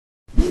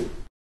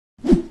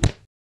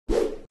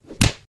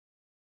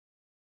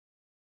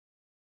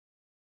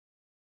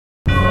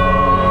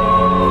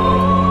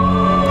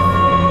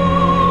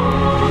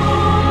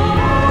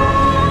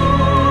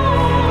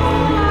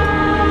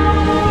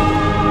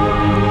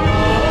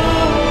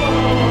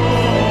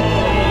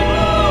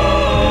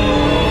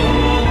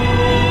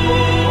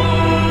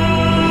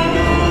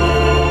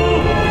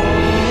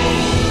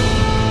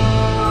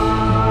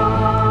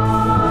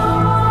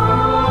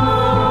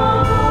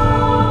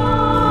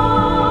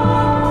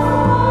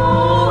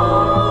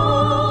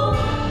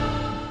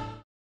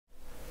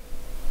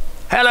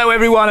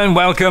everyone and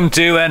welcome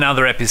to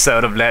another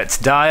episode of Let's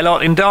Die a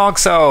Lot in Dark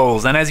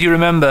Souls. And as you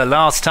remember,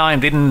 last time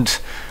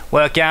didn't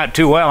work out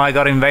too well. I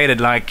got invaded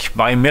like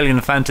by a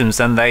million phantoms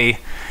and they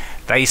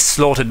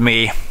slaughtered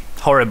me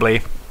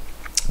horribly.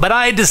 But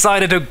I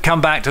decided to come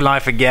back to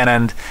life again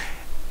and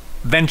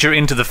venture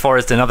into the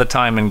forest another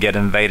time and get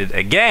invaded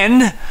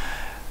again.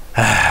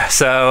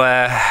 So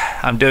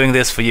I'm doing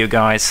this for you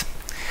guys.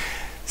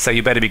 So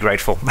you better be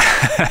grateful.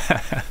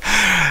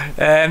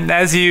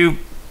 As you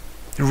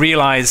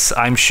realize,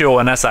 I'm sure,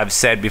 and as I've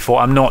said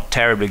before, I'm not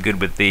terribly good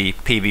with the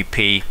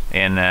PvP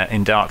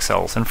in Dark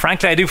Souls, and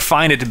frankly I do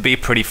find it to be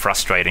pretty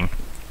frustrating.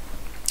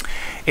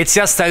 It's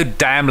just so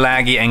damn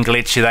laggy and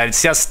glitchy that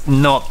it's just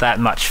not that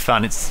much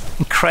fun. It's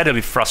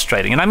incredibly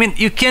frustrating, and I mean,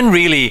 you can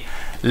really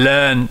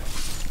learn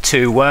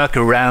to work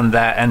around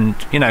that and,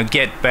 you know,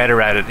 get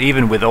better at it,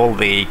 even with all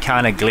the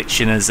kind of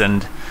glitchiness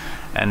and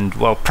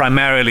well,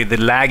 primarily the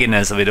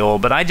lagginess of it all,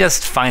 but I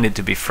just find it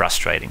to be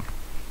frustrating.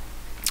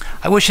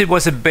 I wish it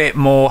was a bit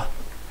more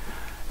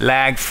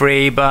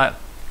lag-free, but,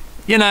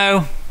 you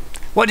know,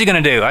 what are you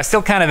going to do? I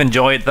still kind of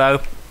enjoy it,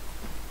 though,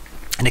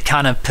 in a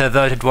kind of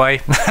perverted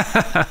way.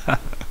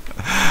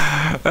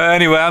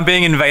 Anyway, I'm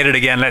being invaded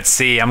again. Let's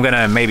see. I'm going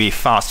to maybe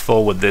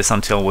fast-forward this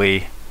until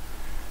we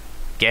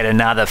get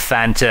another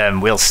phantom.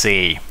 We'll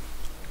see.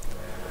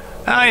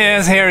 Ah,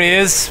 yes, here he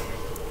is.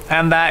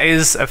 And that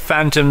is a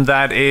phantom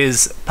that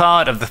is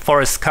part of the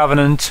Forest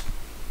Covenant.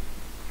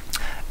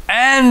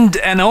 And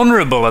an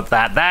honorable at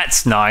that.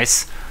 That's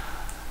nice.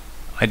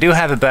 I do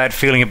have a bad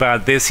feeling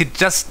about this. He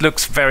just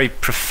looks very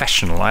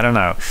professional. I don't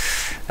know.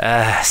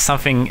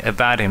 Something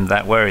about him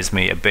that worries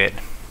me a bit.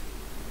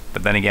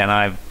 But then again,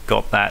 I've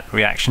got that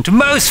reaction to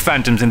most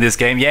phantoms in this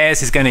game. Yes,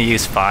 he's going to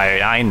use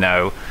fire. I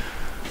know.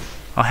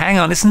 Oh, hang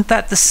on. Isn't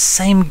that the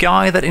same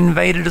guy that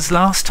invaded us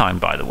last time,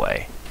 by the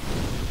way?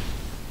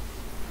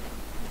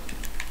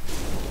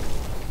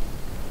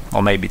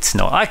 Or maybe it's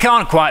not. I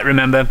can't quite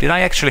remember. Did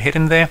I actually hit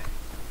him there?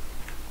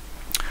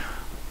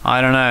 I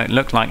don't know, it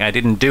looked like I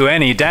didn't do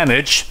any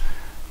damage.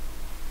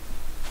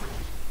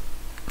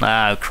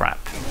 Oh, crap.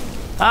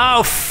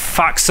 Oh,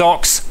 fuck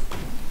socks.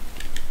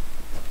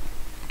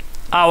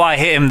 Oh, I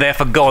hit him there,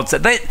 for God's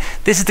sake.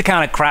 This is the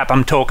kind of crap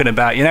I'm talking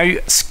about. You know,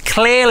 you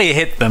clearly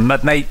hit them,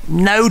 but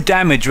no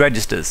damage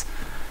registers.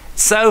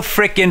 It's so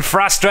freaking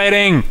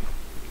frustrating.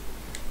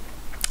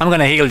 I'm going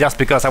to heal just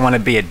because I want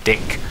to be a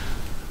dick.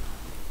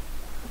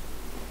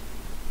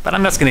 But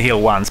I'm just going to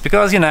heal once,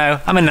 because, you know,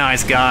 I'm a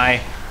nice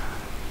guy.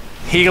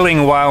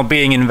 Healing while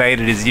being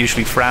invaded is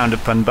usually frowned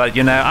upon, but,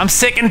 you know, I'm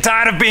sick and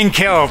tired of being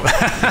killed.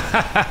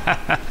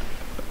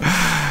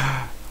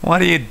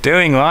 What are you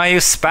doing? Why are you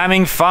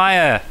spamming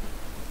fire?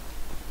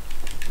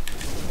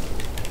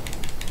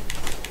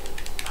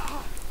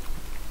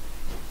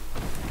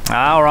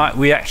 Alright,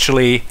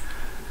 he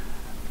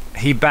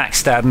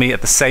backstabbed me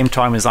at the same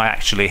time as I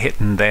actually hit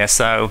him there,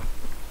 so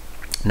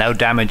no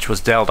damage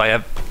was dealt. I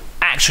have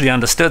actually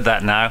understood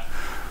that now,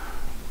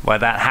 why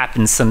that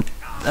happens.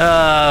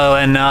 Oh,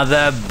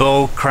 another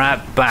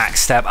bullcrap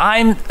backstab.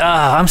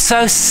 I'm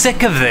so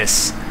sick of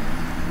this.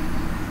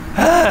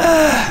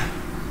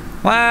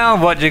 Well,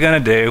 what you gonna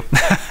do?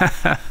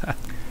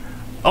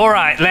 All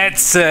right,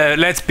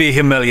 let's be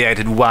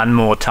humiliated one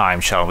more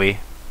time, shall we?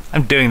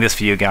 I'm doing this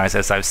for you guys,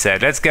 as I've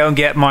said. Let's go and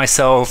get my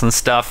souls and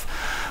stuff.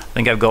 I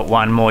think I've got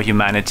one more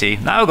humanity.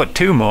 No, I've got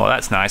two more.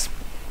 That's nice.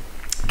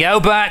 Go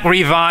back,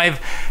 revive,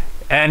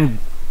 and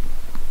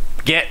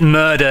get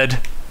murdered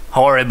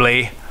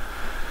horribly.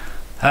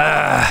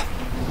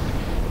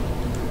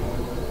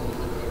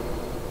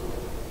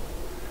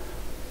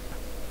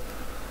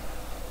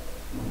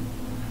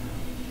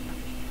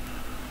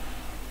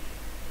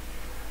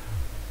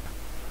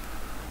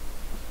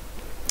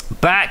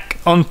 Back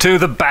onto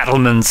the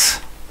battlements.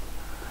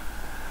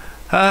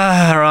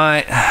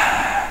 Right.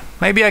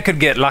 Maybe I could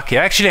get lucky.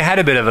 I actually had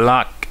a bit of a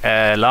luck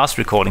last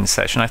recording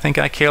session. I think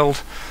I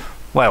killed,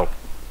 well,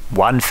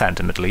 one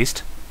phantom at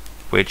least,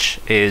 which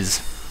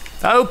is...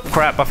 Oh,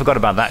 crap, I forgot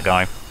about that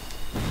guy.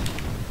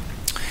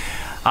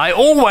 I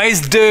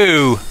always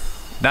do!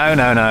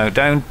 No,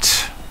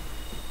 don't.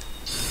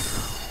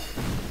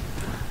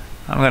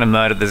 I'm gonna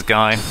murder this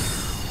guy.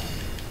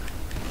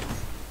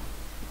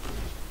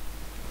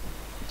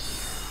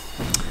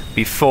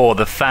 Before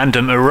the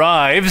phantom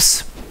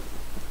arrives.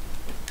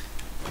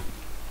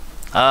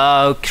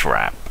 Oh,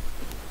 crap.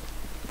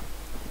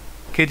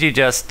 Could you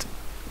just...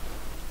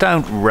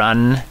 Don't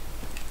run.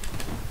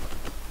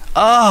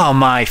 Oh,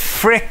 my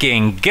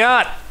fricking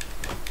gut!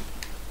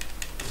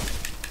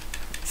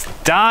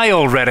 Die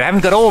already. I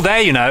haven't got all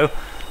day, you know.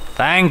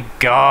 Thank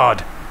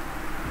God.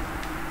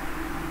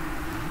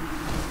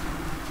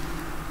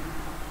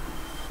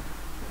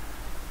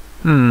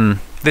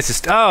 This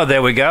is... Oh,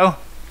 there we go.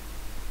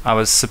 I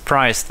was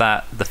surprised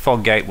that the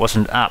fog gate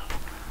wasn't up.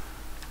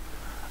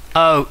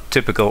 Oh,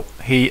 typical.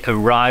 He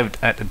arrived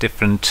at a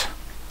different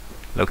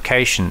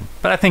location.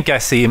 But I think I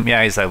see him.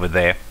 Yeah, he's over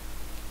there.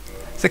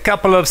 There's a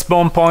couple of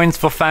spawn points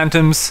for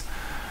phantoms.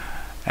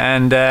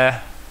 And,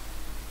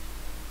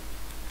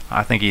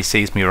 I think he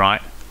sees me,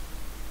 right?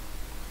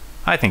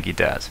 I think he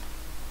does.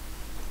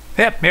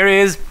 Yep, here he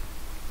is.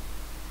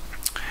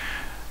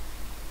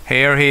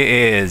 Here he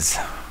is.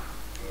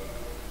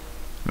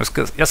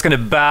 Just going to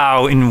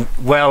bow in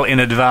in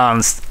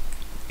advance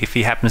if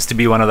he happens to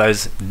be one of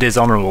those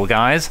dishonorable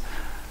guys.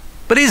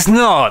 But he's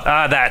not.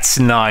 Ah, that's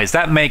nice.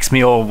 That makes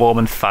me all warm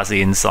and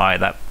fuzzy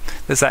inside. That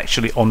there's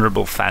actually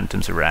honorable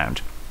phantoms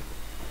around.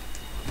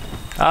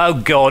 Oh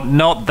god,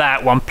 not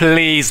that one.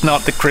 Please,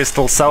 not the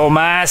Crystal Soul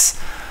Mass.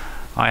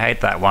 I hate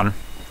that one.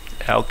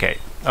 Okay.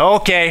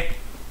 Okay.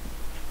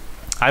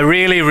 I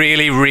really,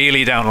 really,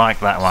 really don't like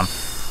that one.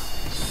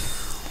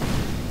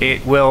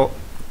 It will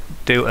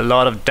do a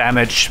lot of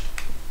damage.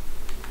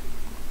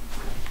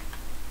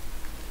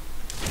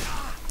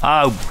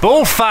 Oh,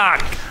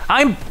 bullfuck!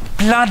 I'm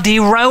bloody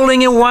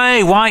rolling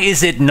away. Why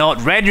is it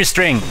not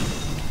registering?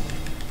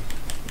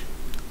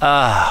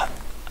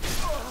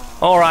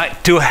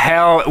 Alright, to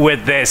hell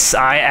with this.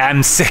 I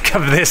am sick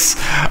of this.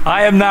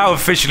 I am now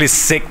officially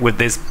sick with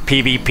this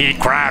PvP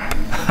crap.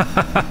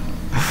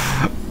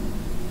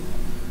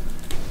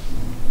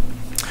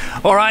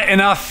 Alright,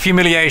 enough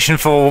humiliation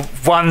for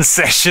one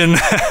session.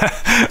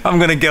 I'm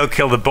gonna go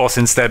kill the boss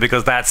instead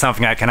because that's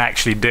something I can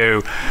actually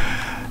do.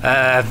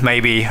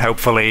 Maybe,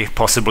 hopefully,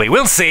 possibly.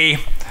 We'll see.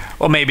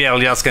 Or maybe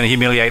I'm just gonna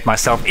humiliate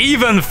myself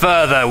even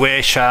further.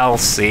 We shall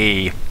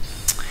see.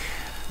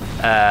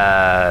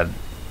 I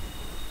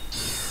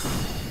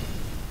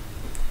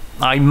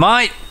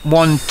might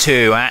want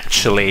to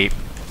actually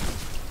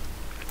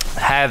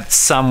have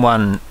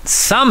someone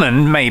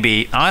summon,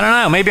 maybe. I don't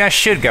know, maybe I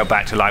should go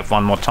back to life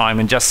one more time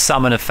and just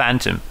summon a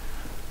phantom.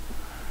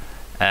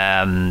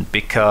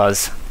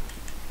 Because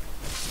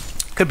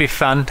it could be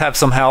fun to have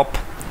some help.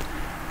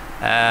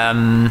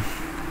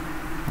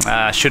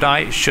 Should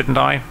I? Shouldn't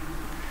I?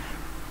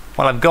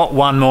 Well, I've got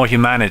one more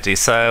humanity,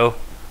 so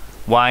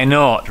why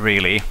not,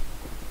 really?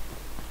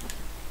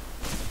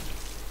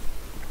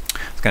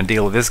 I was going to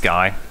deal with this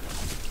guy.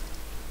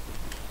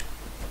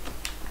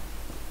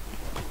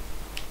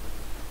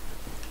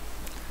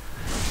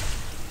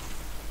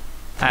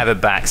 Have a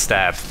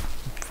backstab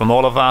from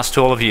all of us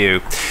to all of you.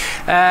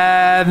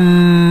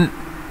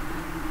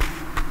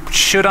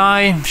 Should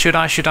I?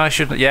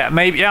 Yeah,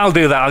 maybe. Yeah, I'll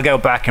do that. I'll go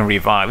back and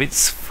revive.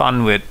 It's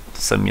fun with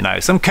some, you know,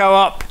 some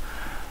co-op.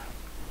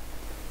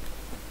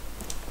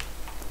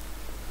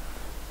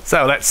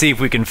 So let's see if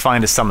we can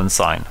find a summon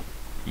sign.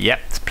 Yep,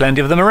 there's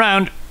plenty of them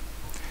around.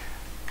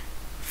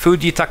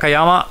 Fuji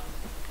Takayama,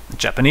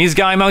 Japanese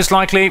guy most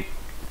likely.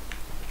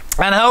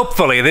 And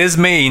hopefully this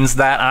means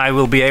that I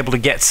will be able to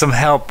get some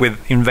help with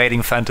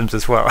invading phantoms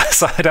as well,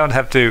 so I don't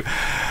have to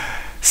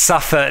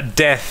suffer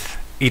death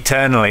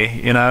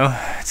eternally, you know?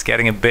 It's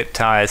getting a bit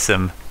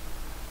tiresome.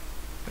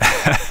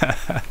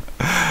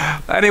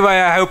 Anyway,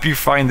 I hope you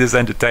find this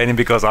entertaining,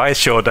 because I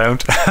sure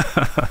don't.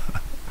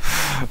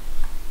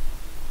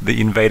 The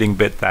invading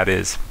bit, that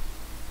is.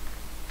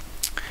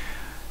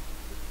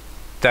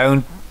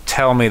 Don't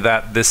tell me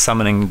that this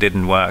summoning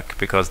didn't work,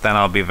 because then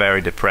I'll be very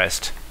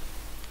depressed.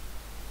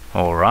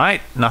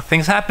 Alright,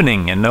 nothing's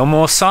happening and no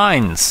more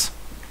signs.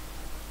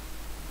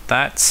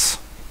 That's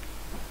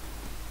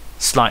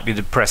slightly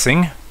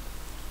depressing.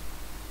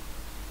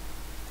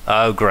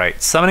 Oh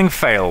great, summoning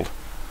failed.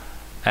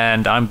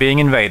 And I'm being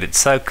invaded.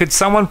 So could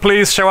someone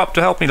please show up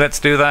to help me? Let's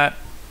do that.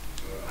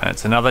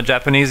 That's another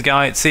Japanese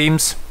guy, it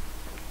seems.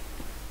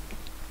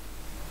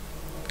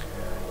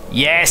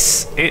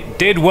 Yes, it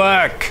did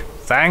work.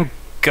 Thank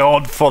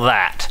God for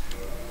that.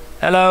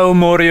 Hello,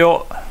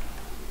 MOURYOU.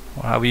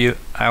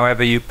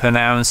 However you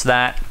pronounce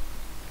that.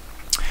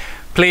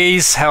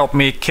 Please help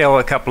me kill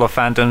a couple of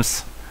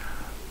phantoms.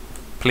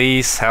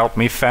 Please help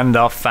me fend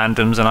off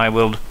phantoms, and I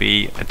will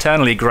be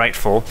eternally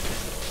grateful.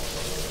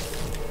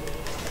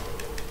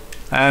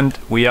 And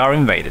we are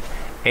invaded.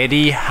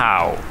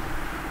 Eddiehowe.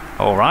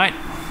 Alright.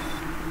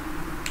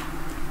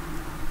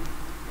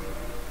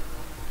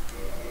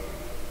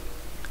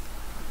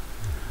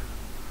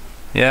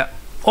 Yeah.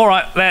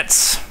 Alright,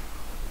 let's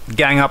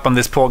gang up on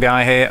this poor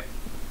guy here.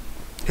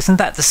 Isn't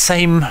that the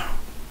same?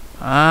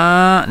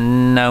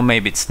 No,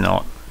 maybe it's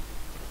not.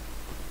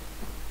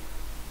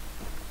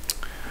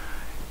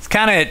 It's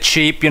kind of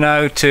cheap, you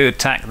know, to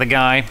attack the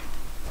guy.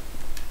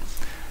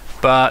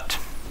 But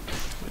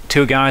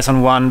two guys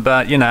on one,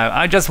 but you know,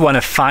 I just want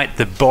to fight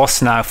the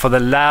boss now, for the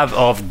love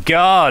of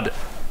God.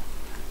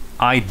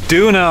 I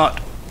do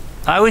not.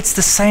 Oh, it's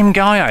the same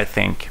guy, I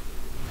think.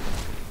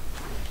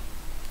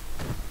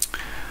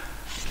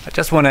 I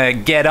just want to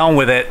get on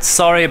with it.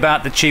 Sorry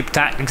about the cheap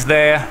tactics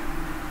there.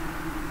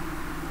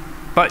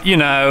 But you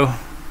know,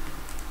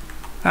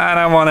 I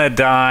don't want to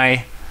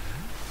die.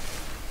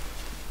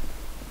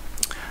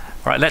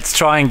 Right, let's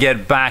try and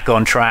get back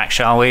on track,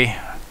 shall we?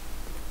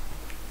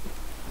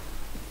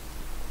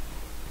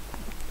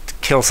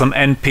 Kill some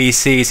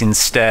NPCs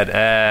instead.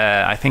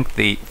 I think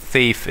the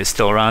thief is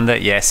still around there.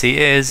 Yes, he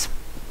is.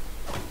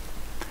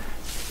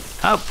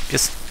 Oh,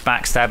 just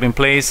backstab him,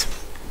 please.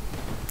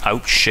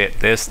 Oh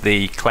shit, there's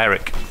the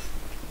cleric.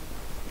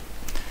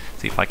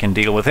 See if I can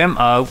deal with him.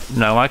 Oh,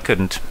 no, I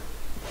couldn't.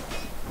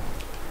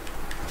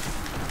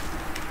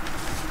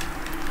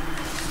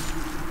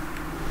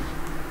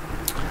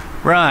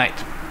 Right.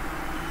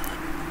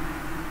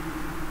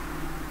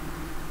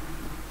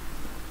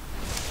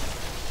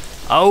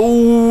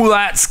 Oh,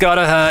 that's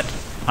gotta hurt.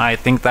 I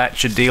think that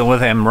should deal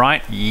with him,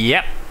 right?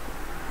 Yep.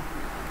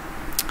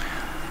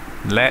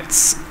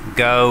 Let's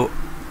go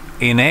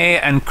in here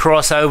and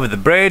cross over the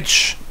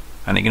bridge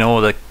and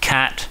ignore the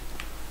cat.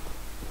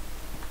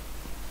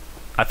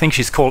 I think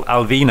she's called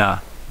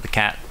Alvina, the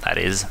cat, that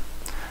is.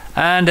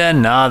 And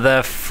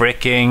another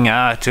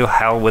freaking to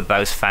hell with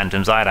those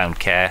phantoms. I don't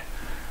care.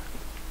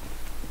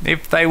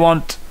 If they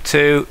want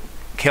to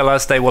kill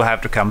us, they will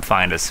have to come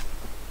find us.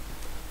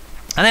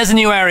 And there's a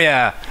new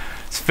area.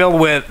 It's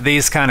filled with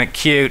these kind of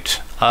cute...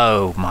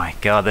 Oh my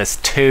god, there's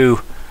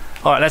two.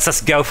 Alright, let's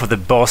just go for the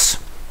boss.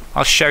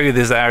 I'll show you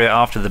this area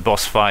after the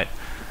boss fight.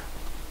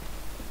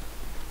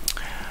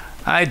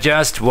 I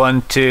just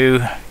want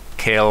to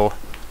kill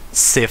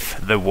Sif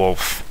the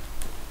wolf.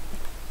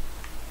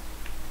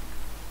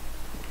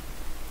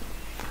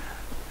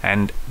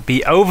 And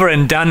be over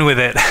and done with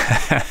it.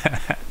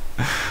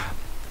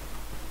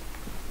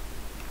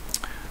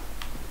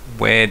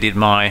 Where did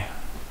my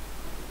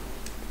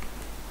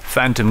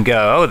phantom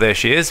go? Oh, there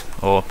she is.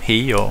 Or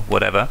he, or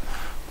whatever.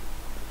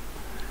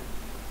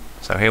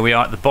 So here we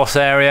are at the boss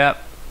area.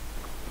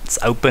 Let's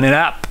open it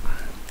up.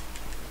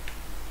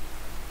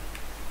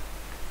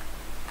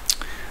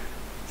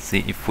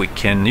 See if we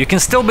can... You can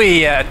still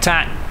be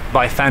attacked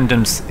by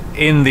phantoms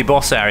in the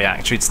boss area,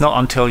 actually. It's not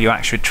until you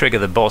actually trigger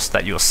the boss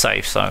that you're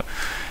safe, so it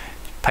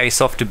pays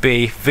off to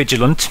be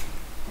vigilant.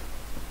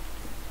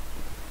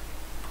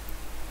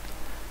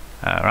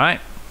 Alright.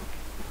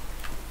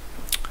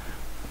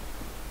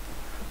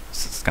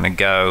 So it's going to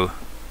go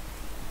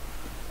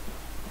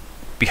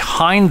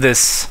behind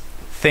this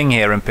thing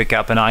here and pick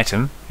up an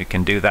item. You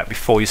can do that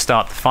before you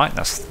start the fight.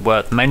 That's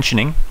worth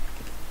mentioning.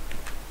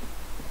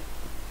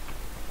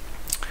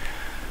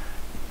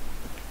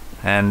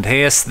 And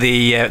here's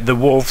the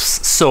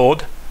wolf's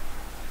sword.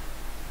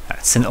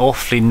 That's an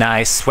awfully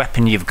nice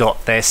weapon you've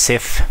got there,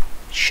 Sif.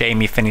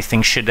 Shame if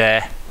anything should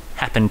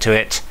happen to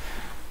it.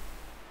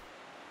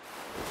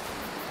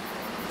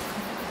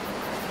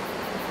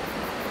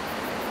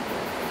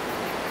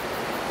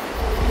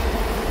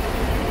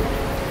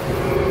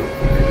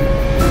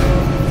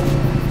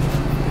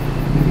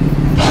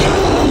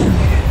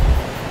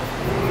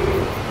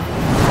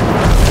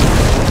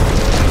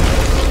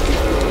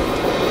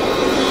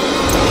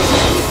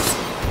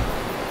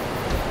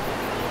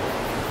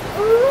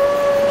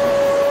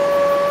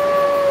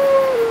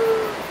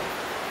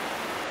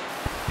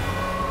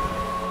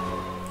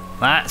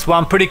 That's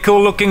one pretty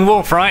cool looking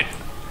wolf, right?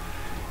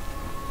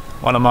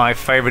 One of my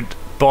favorite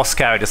boss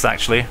characters,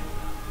 actually.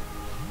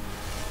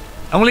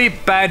 Only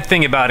bad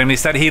thing about him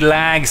is that he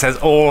lags as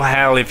all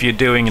hell if you're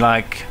doing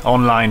like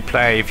online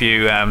play, if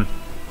you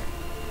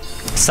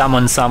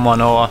summon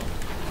someone or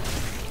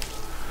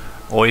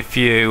if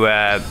you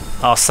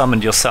are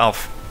summoned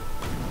yourself.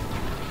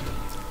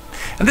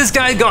 And this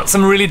guy got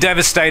some really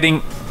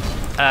devastating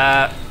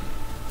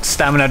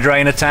stamina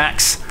drain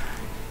attacks.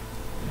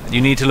 You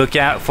need to look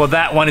out for.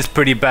 That one is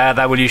pretty bad.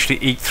 That will usually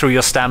eat through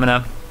your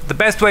stamina. The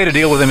best way to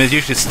deal with him is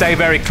usually stay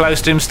very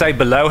close to him, stay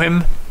below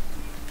him,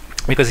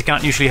 because he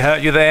can't usually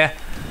hurt you there.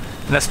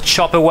 And let's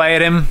chop away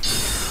at him.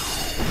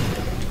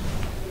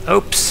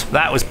 Oops,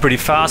 that was pretty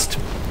fast.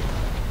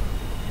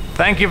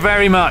 Thank you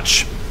very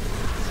much.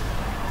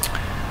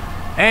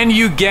 And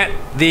you get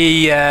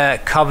the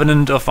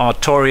Covenant of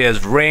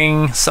Artoria's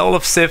ring, Soul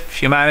of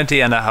Sif,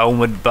 Humanity, and a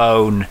Homeward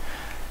Bone.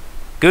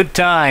 Good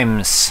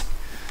times.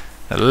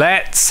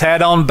 Let's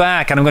head on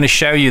back, and I'm going to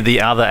show you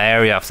the other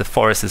area of the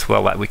forest as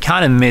well that we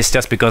kind of missed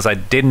just because I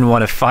didn't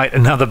want to fight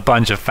another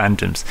bunch of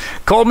phantoms.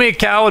 Call me a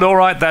coward,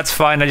 alright, that's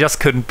fine, I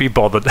just couldn't be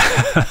bothered.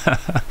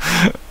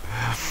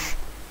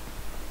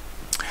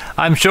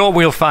 I'm sure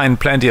we'll find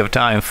plenty of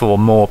time for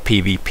more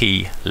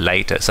PvP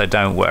later, so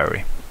don't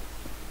worry.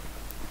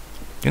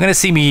 You're going to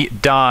see me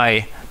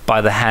die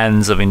by the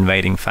hands of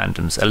invading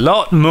phantoms a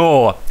lot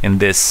more in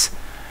this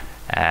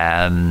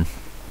Let's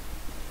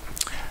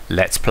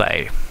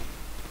Play.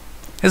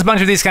 There's a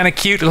bunch of these kind of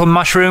cute little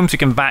mushrooms. You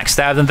can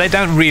backstab them. They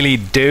don't really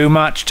do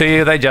much to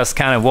you. They just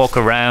kind of walk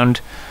around.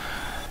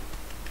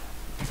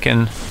 You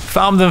can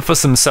farm them for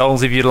some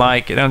souls if you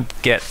like. You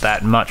don't get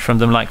that much from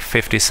them, like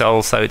 50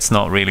 souls, so it's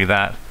not really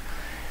that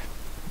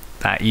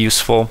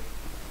useful.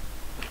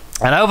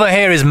 And over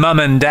here is Mum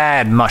and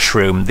Dad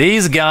Mushroom.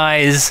 These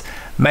guys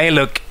may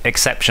look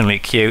exceptionally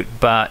cute,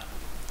 but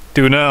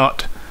do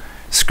not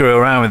screw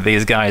around with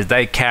these guys.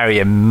 They carry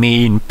a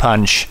mean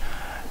punch.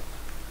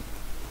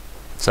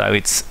 So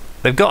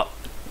they've got,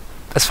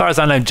 as far as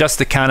I know, just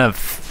the kind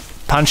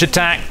of punch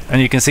attack,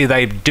 and you can see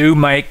they do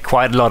make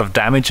quite a lot of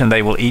damage, and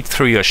they will eat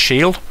through your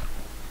shield.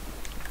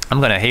 I'm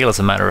going to heal, as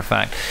a matter of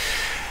fact.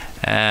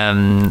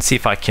 See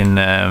if I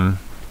can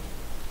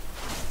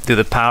do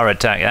the power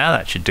attack. Yeah,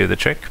 that should do the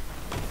trick.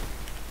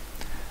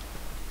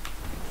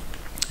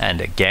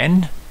 And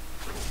again.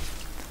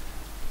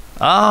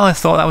 Oh, I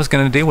thought that was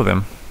going to deal with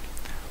him.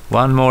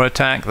 One more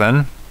attack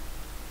then.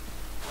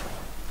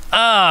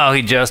 Oh,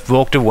 he just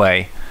walked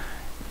away.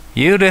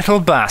 You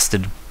little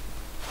bastard.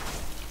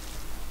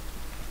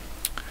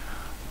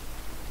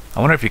 I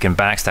wonder if you can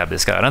backstab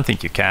this guy. I don't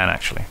think you can,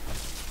 actually.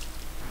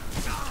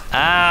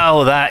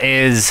 Ow, that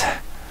is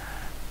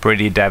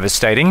pretty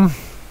devastating.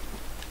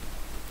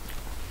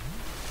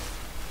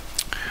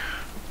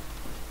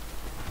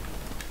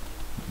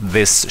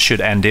 This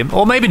should end him,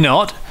 or maybe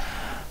not.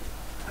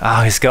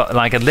 Oh, he's got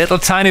like a little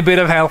tiny bit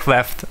of health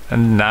left,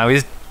 and now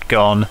he's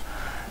gone.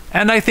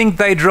 And I think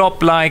they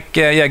drop like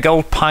yeah,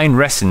 gold pine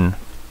resin.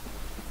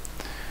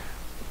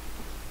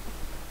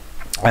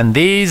 And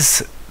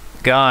these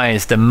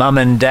guys, the mum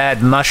and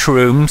dad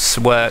mushrooms,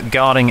 were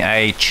guarding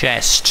a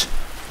chest.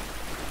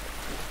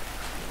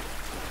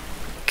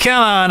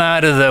 Come on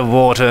out of the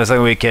water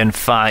so we can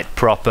fight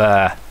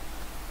proper.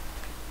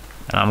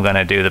 And I'm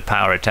gonna do the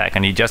power attack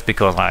on you just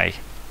because I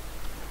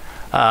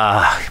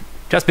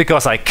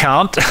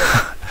can't.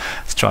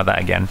 Let's try that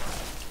again.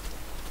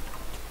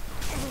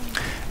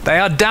 They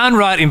are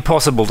downright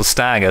impossible to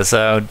stagger,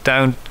 so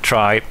don't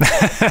try.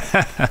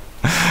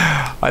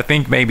 I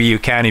think maybe you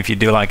can if you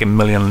do like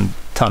 1,000,000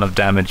 ton of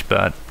damage,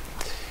 but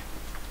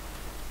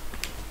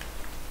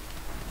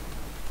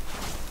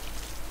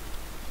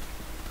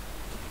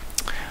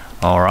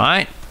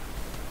alright.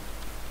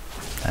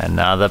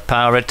 Another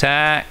power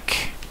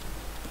attack.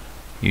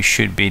 You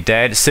should be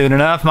dead soon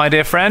enough, my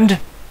dear friend.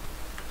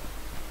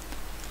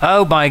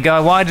 Oh my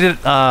god, why did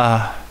it...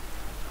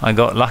 I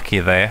got lucky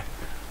there.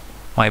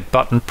 My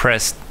button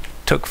press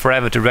took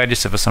forever to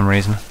register for some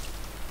reason.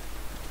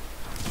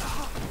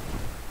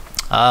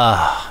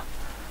 Alright.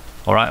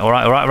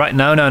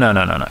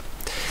 No.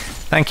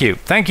 Thank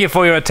you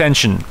for your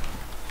attention.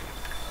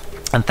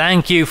 And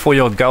thank you for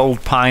your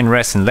gold pine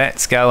resin.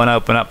 Let's go and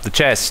open up the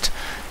chest.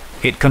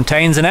 It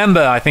contains an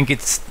ember. I think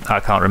it's... I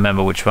can't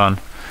remember which one.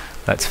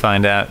 Let's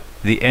find out.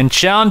 The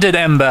Enchanted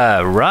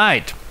Ember,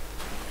 right.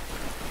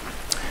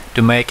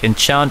 To make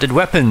enchanted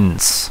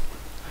weapons.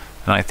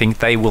 And I think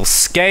they will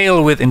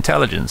scale with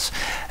intelligence.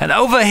 And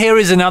over here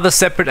is another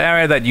separate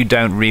area that you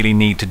don't really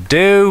need to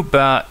do,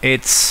 but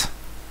it's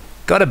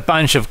got a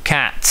bunch of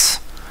cats.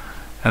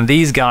 And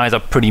these guys are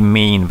pretty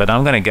mean, but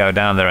I'm going to go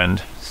down there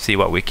and see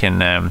what we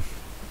can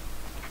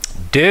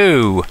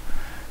do.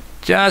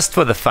 Just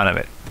for the fun of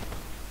it.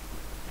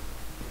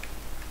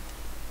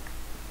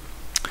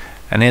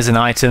 And here's an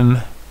item.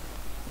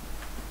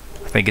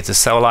 I think it's a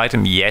soul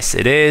item. Yes,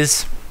 it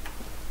is.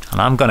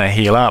 And I'm going to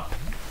heal up.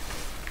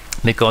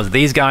 Because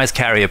these guys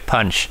carry a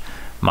punch,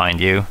 mind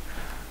you.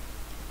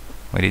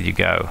 Where did you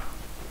go?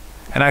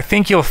 And I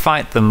think you'll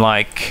fight them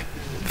like...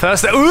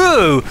 First...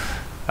 Ooh!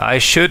 I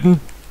shouldn't,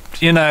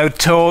 you know,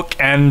 talk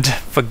and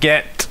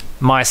forget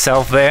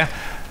myself there.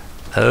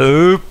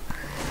 Oh.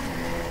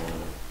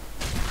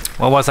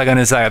 What was I going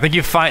to say? I think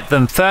you fight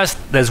them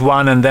first, there's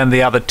one, and then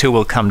the other two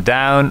will come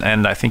down,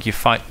 and I think you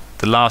fight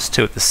the last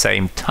two at the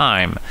same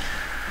time.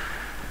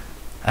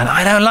 And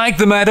I don't like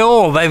them at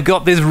all. They've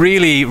got this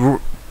really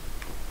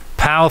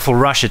powerful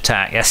rush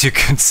attack, as you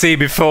can see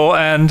before,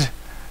 and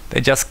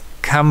they just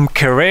come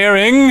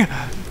careering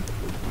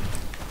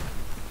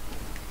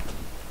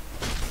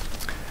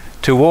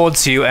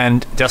towards you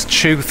and just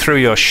chew through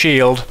your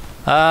shield.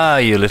 Ah,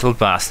 you little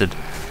bastard.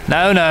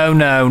 No.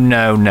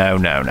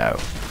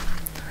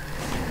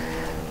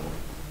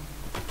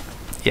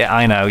 Yeah,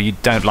 I know, you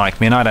don't like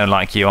me and I don't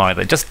like you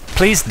either. Just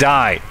please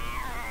die.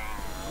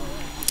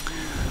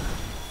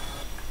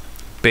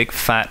 Big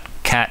fat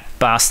cat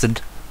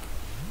bastard.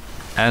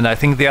 And I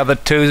think the other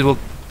two will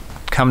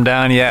come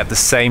down, yeah, at the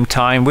same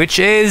time, which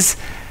is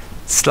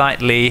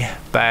slightly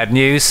bad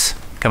news.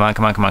 Come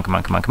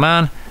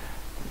on.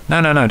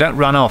 No, don't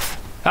run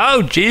off.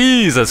 Oh,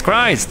 Jesus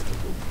Christ.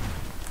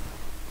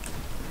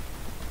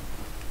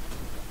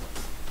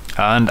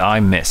 And I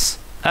miss.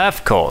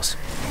 Of course.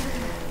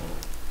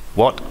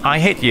 What? I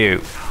hit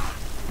you.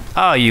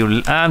 Oh,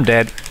 you... I'm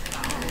dead.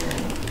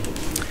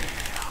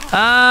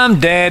 I'm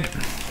dead.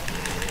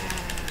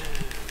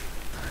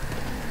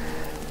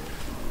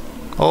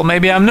 Or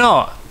maybe I'm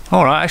not.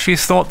 Alright, I actually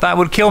thought that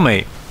would kill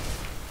me.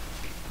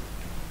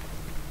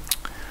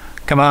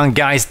 Come on,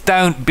 guys,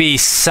 don't be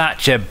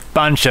such a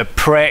bunch of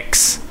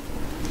pricks.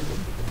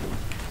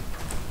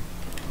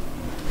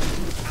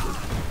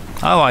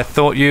 Oh, I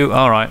thought you...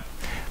 Alright.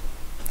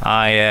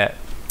 I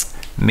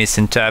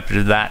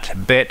misinterpreted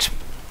that bit.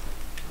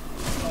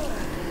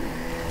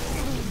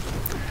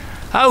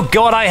 Oh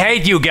God, I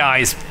hate you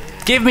guys.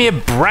 Give me a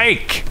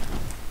break.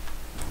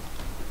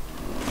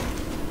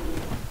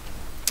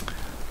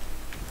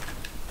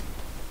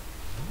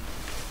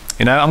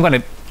 You know, I'm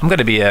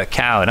gonna be a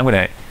coward. I'm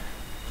gonna...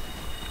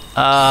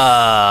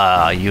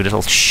 you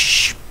little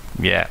shh.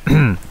 Yeah.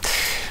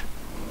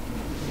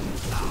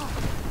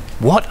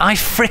 What? I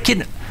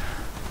frickin'...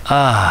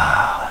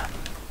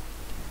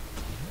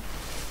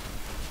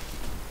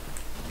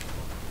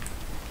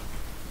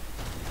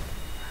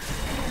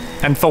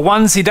 And for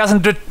once he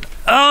doesn't...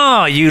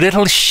 Oh, you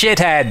little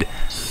shithead.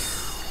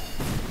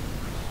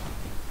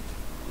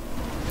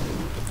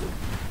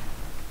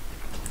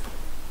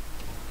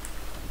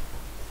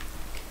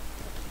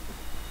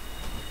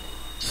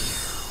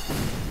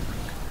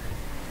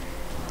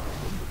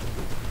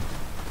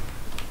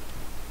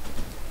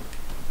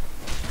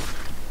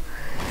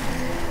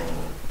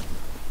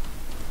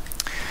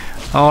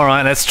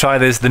 Alright, let's try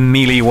this the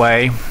melee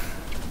way.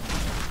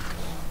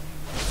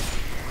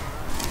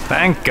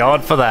 Thank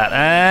God for that.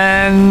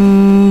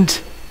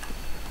 And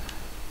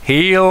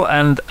heal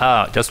and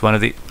just one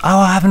of the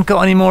I haven't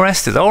got any more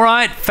Esthers.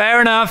 Alright, fair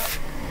enough.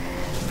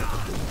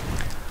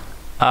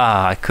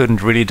 I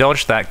couldn't really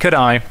dodge that, could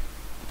I?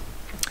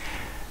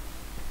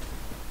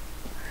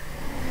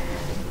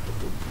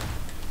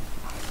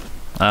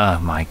 Oh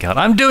my God,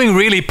 I'm doing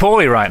really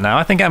poorly right now.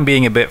 I think I'm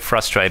being a bit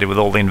frustrated with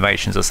all the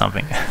invasions or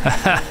something.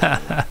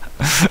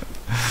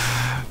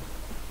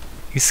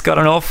 He's got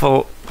an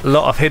awful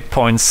lot of hit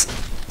points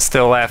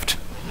still left.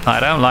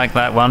 I don't like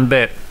that one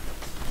bit.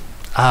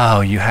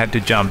 Oh, you had to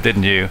jump,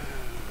 didn't you?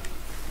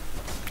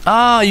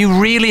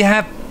 You really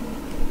have...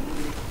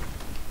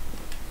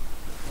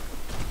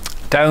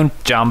 Don't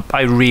jump.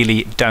 I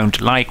really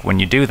don't like when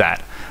you do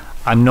that.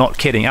 I'm not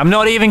kidding. I'm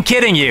not even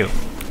kidding you.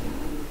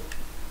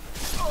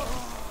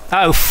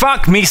 Oh,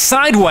 fuck me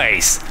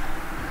sideways.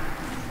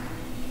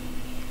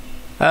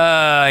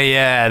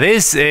 Yeah,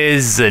 this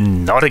is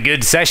not a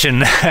good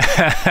session.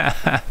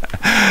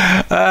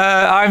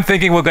 I'm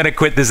thinking we're going to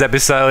quit this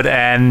episode,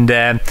 and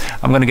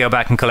I'm going to go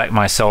back and collect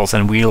my souls,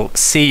 and we'll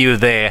see you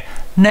there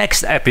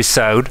next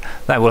episode.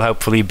 That will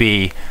hopefully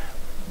be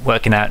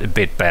working out a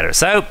bit better.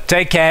 So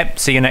take care,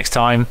 see you next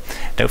time.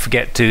 Don't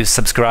forget to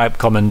subscribe,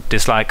 comment,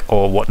 dislike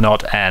or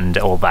whatnot and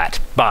all that.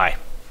 Bye.